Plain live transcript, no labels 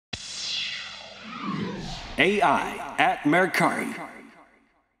AI at Mercari.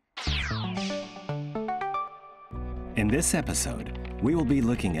 In this episode, we will be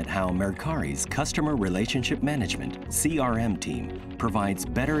looking at how Mercari's Customer Relationship Management (CRM) team provides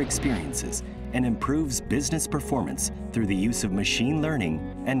better experiences and improves business performance through the use of machine learning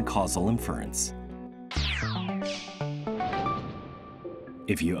and causal inference.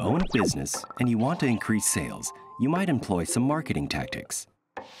 If you own a business and you want to increase sales, you might employ some marketing tactics.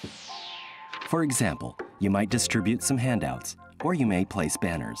 For example, you might distribute some handouts, or you may place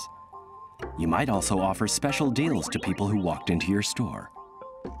banners. You might also offer special deals to people who walked into your store.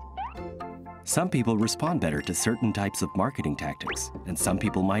 Some people respond better to certain types of marketing tactics, and some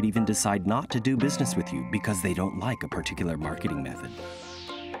people might even decide not to do business with you because they don't like a particular marketing method.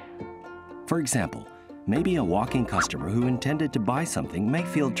 For example, maybe a walk-in customer who intended to buy something may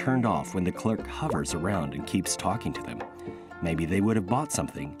feel turned off when the clerk hovers around and keeps talking to them. Maybe they would have bought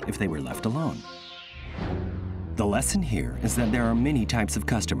something if they were left alone. The lesson here is that there are many types of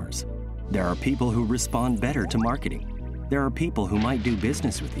customers. There are people who respond better to marketing. There are people who might do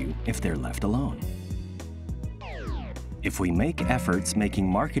business with you if they're left alone. If we make efforts making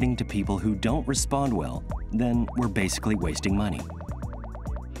marketing to people who don't respond well, then we're basically wasting money.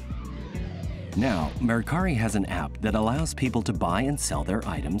 Now, Mercari has an app that allows people to buy and sell their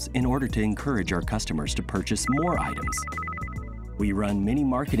items in order to encourage our customers to purchase more items. We run many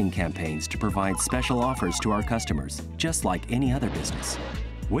marketing campaigns to provide special offers to our customers, just like any other business.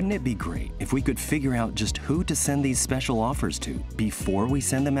 Wouldn't it be great if we could figure out just who to send these special offers to before we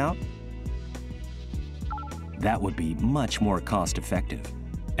send them out? That would be much more cost-effective.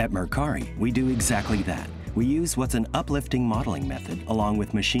 At Mercari, we do exactly that. We use what's an uplifting modeling method along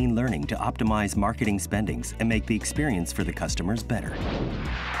with machine learning to optimize marketing spendings and make the experience for the customers better.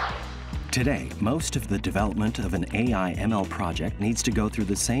 Today, most of the development of an AI/ML project needs to go through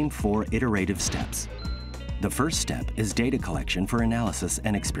the same 4 iterative steps. The first step is data collection for analysis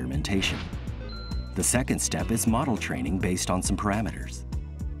and experimentation. The second step is model training based on some parameters.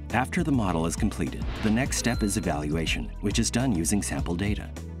 After the model is completed, the next step is evaluation, which is done using sample data.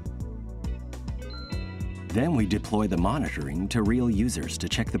 Then we deploy the monitoring to real users to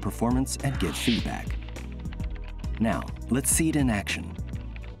check the performance and give feedback. Now, let's see it in action.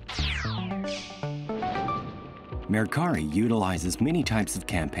 Mercari utilizes many types of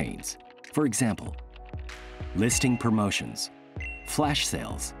campaigns. For example, listing promotions, flash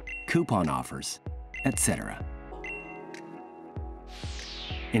sales, coupon offers, etc.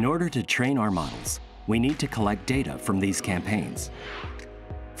 In order to train our models, we need to collect data from these campaigns.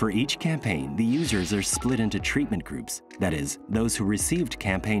 For each campaign, the users are split into treatment groups, that is, those who received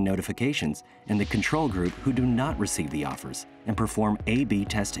campaign notifications, and the control group who do not receive the offers and perform A/B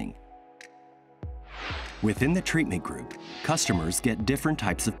testing. Within the treatment group, customers get different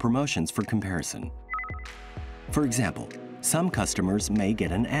types of promotions for comparison. For example, some customers may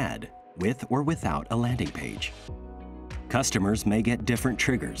get an ad, with or without a landing page. Customers may get different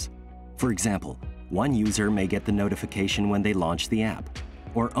triggers. For example, one user may get the notification when they launch the app,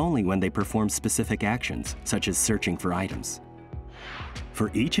 or only when they perform specific actions, such as searching for items.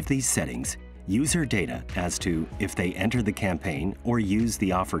 For each of these settings, user data as to if they enter the campaign or use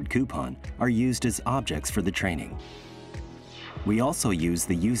the offered coupon are used as objects for the training. We also use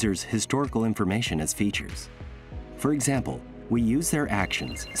the user's historical information as features. For example, we use their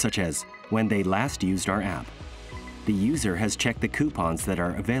actions, such as when they last used our app. The user has checked the coupons that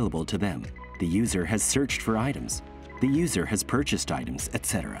are available to them. The user has searched for items. The user has purchased items,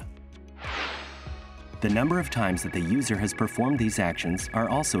 etc. The number of times that the user has performed these actions are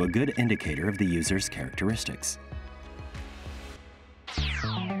also a good indicator of the user's characteristics.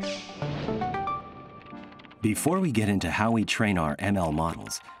 Before we get into how we train our ML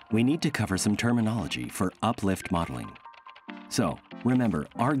models, we need to cover some terminology for uplift modeling. So, remember,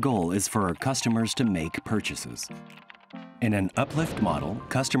 our goal is for our customers to make purchases. In an uplift model,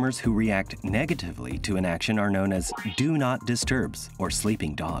 customers who react negatively to an action are known as do not disturbs or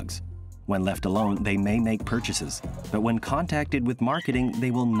sleeping dogs. When left alone, they may make purchases, but when contacted with marketing,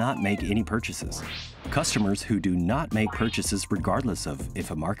 they will not make any purchases. Customers who do not make purchases regardless of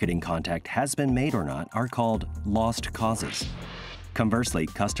if a marketing contact has been made or not are called lost causes. Conversely,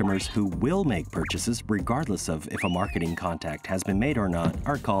 customers who will make purchases regardless of if a marketing contact has been made or not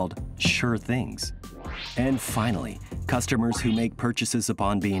are called sure things. And finally, customers who make purchases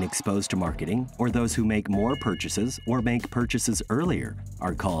upon being exposed to marketing, or those who make more purchases or make purchases earlier,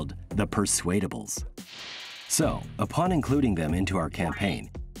 are called the persuadables. So, upon including them into our campaign,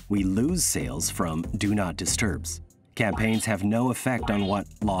 we lose sales from do not disturbs. Campaigns have no effect on what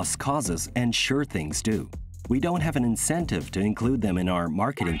loss causes and sure things do. We don't have an incentive to include them in our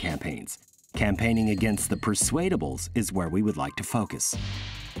marketing campaigns. Campaigning against the persuadables is where we would like to focus.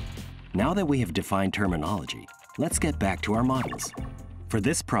 Now that we have defined terminology, let's get back to our models. For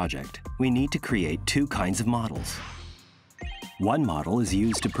this project, we need to create two kinds of models. One model is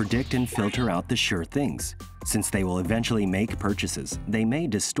used to predict and filter out the sure things. Since they will eventually make purchases, they may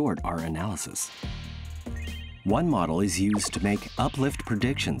distort our analysis. One model is used to make uplift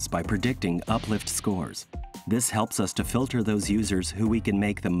predictions by predicting uplift scores. This helps us to filter those users who we can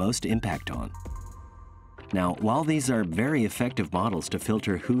make the most impact on. Now, while these are very effective models to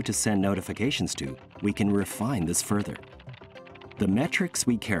filter who to send notifications to, we can refine this further. The metrics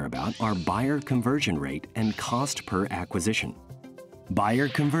we care about are buyer conversion rate and cost per acquisition. Buyer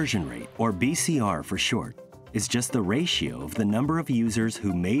conversion rate, or BCR for short, is just the ratio of the number of users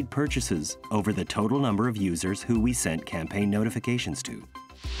who made purchases over the total number of users who we sent campaign notifications to.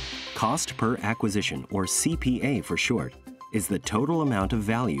 Cost per acquisition, or CPA for short, is the total amount of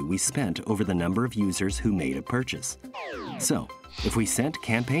value we spent over the number of users who made a purchase. So, if we sent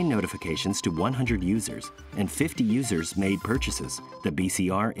campaign notifications to 100 users and 50 users made purchases, the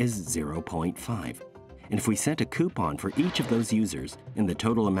BCR is 0.5. And if we sent a coupon for each of those users and the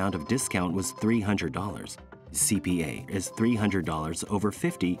total amount of discount was $300, CPA is $300 over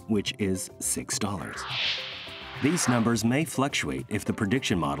 50, which is $6. These numbers may fluctuate if the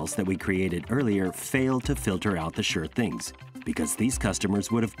prediction models that we created earlier fail to filter out the sure things, because these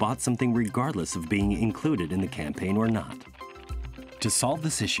customers would have bought something regardless of being included in the campaign or not. To solve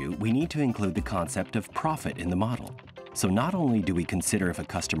this issue, we need to include the concept of profit in the model. So not only do we consider if a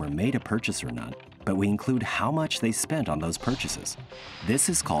customer made a purchase or not, but we include how much they spent on those purchases. This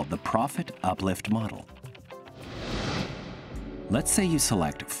is called the Profit Uplift Model. Let's say you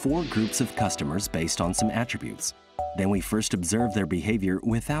select 4 groups of customers based on some attributes. Then we first observe their behavior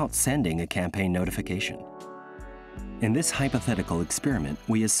without sending a campaign notification. In this hypothetical experiment,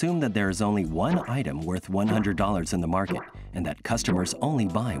 we assume that there is only one item worth $100 in the market and that customers only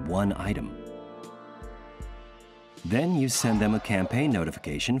buy one item. Then you send them a campaign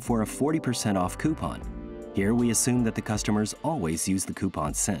notification for a 40% off coupon. Here we assume that the customers always use the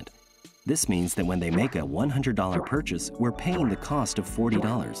coupon sent. This means that when they make a $100 purchase, we're paying the cost of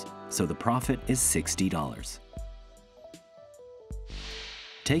 $40, so the profit is $60.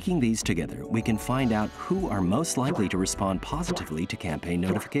 Taking these together, we can find out who are most likely to respond positively to campaign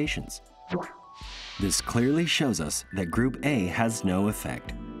notifications. This clearly shows us that Group A has no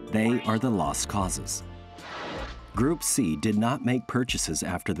effect. They are the lost causes. Group C did not make purchases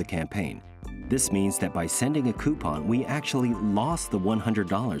after the campaign. This means that by sending a coupon, we actually lost the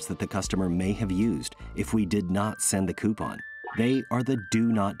 $100 that the customer may have used if we did not send the coupon. They are the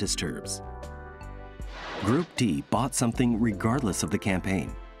do not disturbs. Group D bought something regardless of the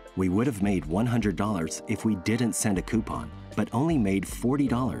campaign. We would have made $100 if we didn't send a coupon, but only made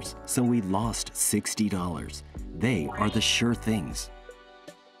 $40, so we lost $60. They are the sure things.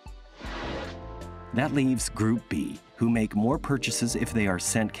 That leaves Group B, who make more purchases if they are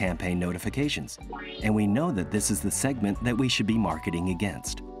sent campaign notifications. And we know that this is the segment that we should be marketing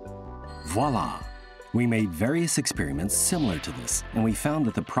against. Voila! We made various experiments similar to this, and we found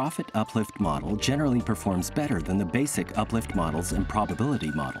that the profit uplift model generally performs better than the basic uplift models and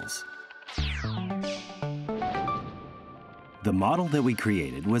probability models. The model that we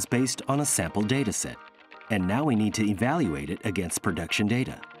created was based on a sample data set, and now we need to evaluate it against production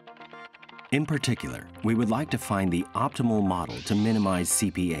data. In particular, we would like to find the optimal model to minimize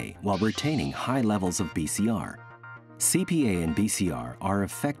CPA while retaining high levels of BCR. CPA and BCR are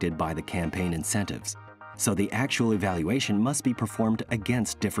affected by the campaign incentives, so the actual evaluation must be performed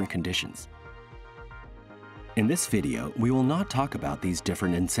against different conditions. In this video, we will not talk about these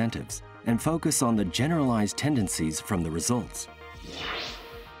different incentives and focus on the generalized tendencies from the results.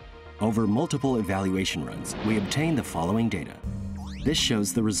 Over multiple evaluation runs, we obtain the following data. This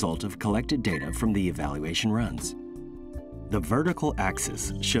shows the result of collected data from the evaluation runs. The vertical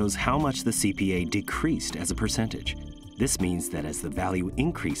axis shows how much the CPA decreased as a percentage. This means that as the value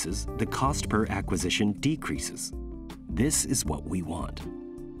increases, the cost per acquisition decreases. This is what we want.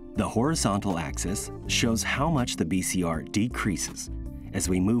 The horizontal axis shows how much the BCR decreases. As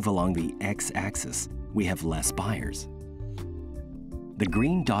we move along the x-axis, we have less buyers. The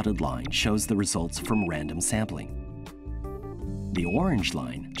green dotted line shows the results from random sampling. The orange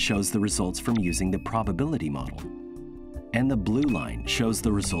line shows the results from using the probability model. And the blue line shows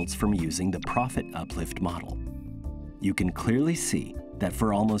the results from using the profit uplift model. You can clearly see that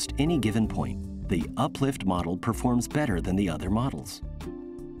for almost any given point, the uplift model performs better than the other models.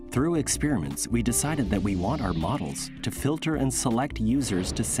 Through experiments, we decided that we want our models to filter and select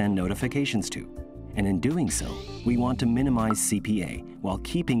users to send notifications to. And in doing so, we want to minimize CPA while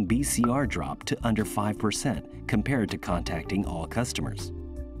keeping BCR drop to under 5% compared to contacting all customers.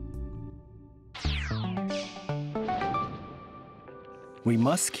 We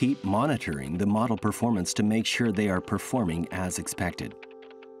must keep monitoring the model performance to make sure they are performing as expected.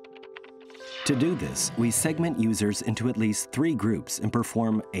 To do this, we segment users into at least 3 groups and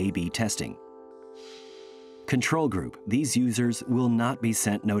perform A/B testing. Control group, these users will not be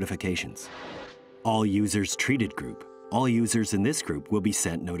sent notifications. All users treated group, all users in this group will be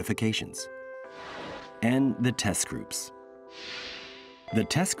sent notifications. And the test groups. The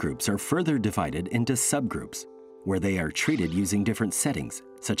test groups are further divided into subgroups, where they are treated using different settings,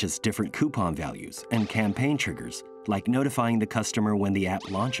 such as different coupon values and campaign triggers, like notifying the customer when the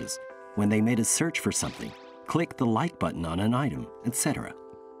app launches, when they made a search for something, click the like button on an item, etc.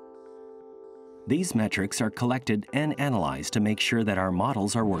 These metrics are collected and analyzed to make sure that our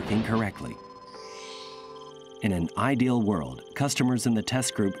models are working correctly. In an ideal world, customers in the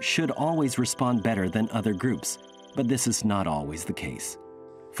test group should always respond better than other groups, but this is not always the case.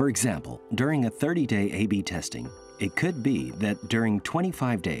 For example, during a 30-day A/B testing, it could be that during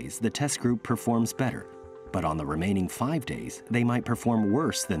 25 days the test group performs better, but on the remaining 5 days they might perform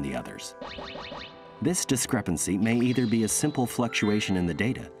worse than the others. This discrepancy may either be a simple fluctuation in the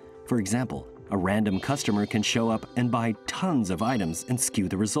data. For example, a random customer can show up and buy tons of items and skew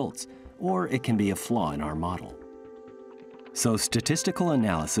the results, or it can be a flaw in our model. So statistical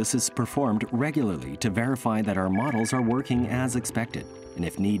analysis is performed regularly to verify that our models are working as expected. And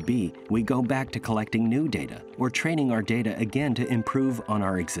if need be, we go back to collecting new data or training our data again to improve on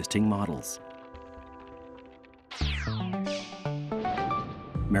our existing models.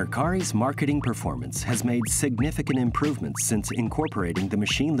 Mercari's marketing performance has made significant improvements since incorporating the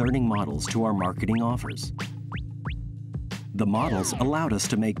machine learning models to our marketing offers. The models allowed us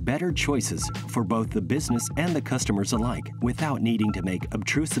to make better choices for both the business and the customers alike without needing to make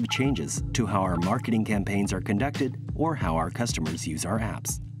obtrusive changes to how our marketing campaigns are conducted or how our customers use our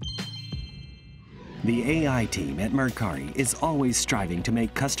apps. The AI team at Mercari is always striving to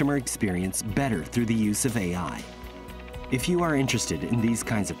make customer experience better through the use of AI. If you are interested in these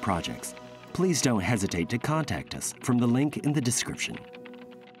kinds of projects, please don't hesitate to contact us from the link in the description.